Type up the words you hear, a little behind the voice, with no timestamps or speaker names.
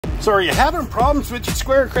So are you having problems with your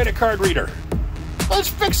Square credit card reader? Let's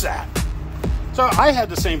fix that. So I had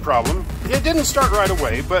the same problem. It didn't start right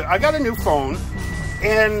away, but I got a new phone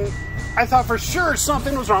and I thought for sure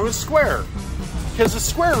something was wrong with Square. Because the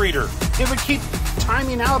Square reader, it would keep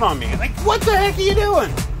timing out on me. Like, what the heck are you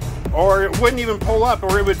doing? Or it wouldn't even pull up,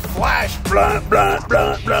 or it would flash, blunt, blunt,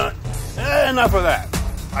 blunt, blunt. Enough of that.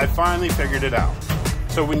 I finally figured it out.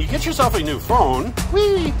 So when you get yourself a new phone,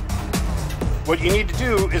 what you need to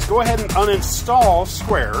do is go ahead and uninstall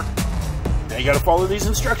Square. Now you got to follow these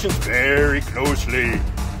instructions very closely.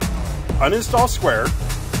 Uninstall Square.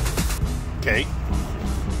 Okay.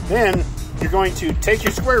 Then you're going to take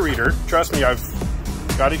your Square reader. Trust me, I've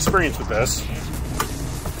got experience with this.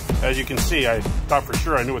 As you can see, I thought for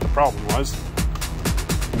sure I knew what the problem was.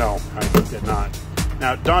 No, I did not.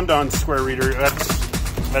 Now, Don Square reader,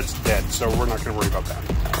 that's dead, so we're not going to worry about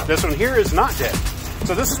that. This one here is not dead.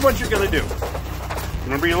 So this is what you're going to do.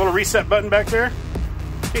 Remember your little reset button back there?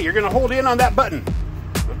 Okay, you're going to hold in on that button,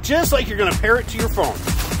 just like you're going to pair it to your phone.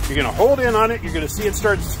 You're going to hold in on it. You're going to see it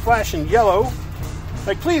starts flashing yellow.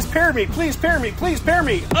 Like, please pair me, please pair me, please pair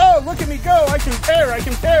me. Oh, look at me go. I can pair, I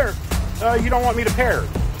can pair. You don't want me to pair.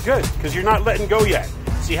 Good, because you're not letting go yet.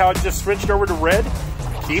 See how it just switched over to red?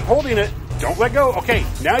 Keep holding it. Don't let go. Okay,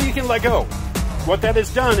 now you can let go. What that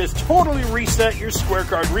has done is totally reset your Square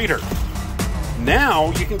card reader. Now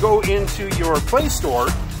you can go into your Play Store,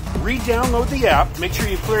 re-download the app, make sure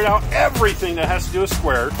you cleared out everything that has to do with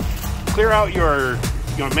Square, clear out your,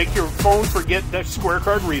 make your phone forget that Square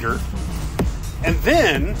card reader, and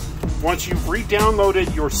then, once you've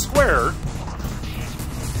re-downloaded your Square,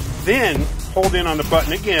 then hold in on the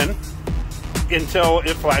button again until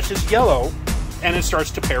it flashes yellow and it starts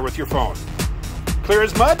to pair with your phone. Clear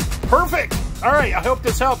as mud? Perfect! All right, I hope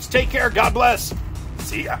this helps. Take care. God bless.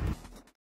 See ya.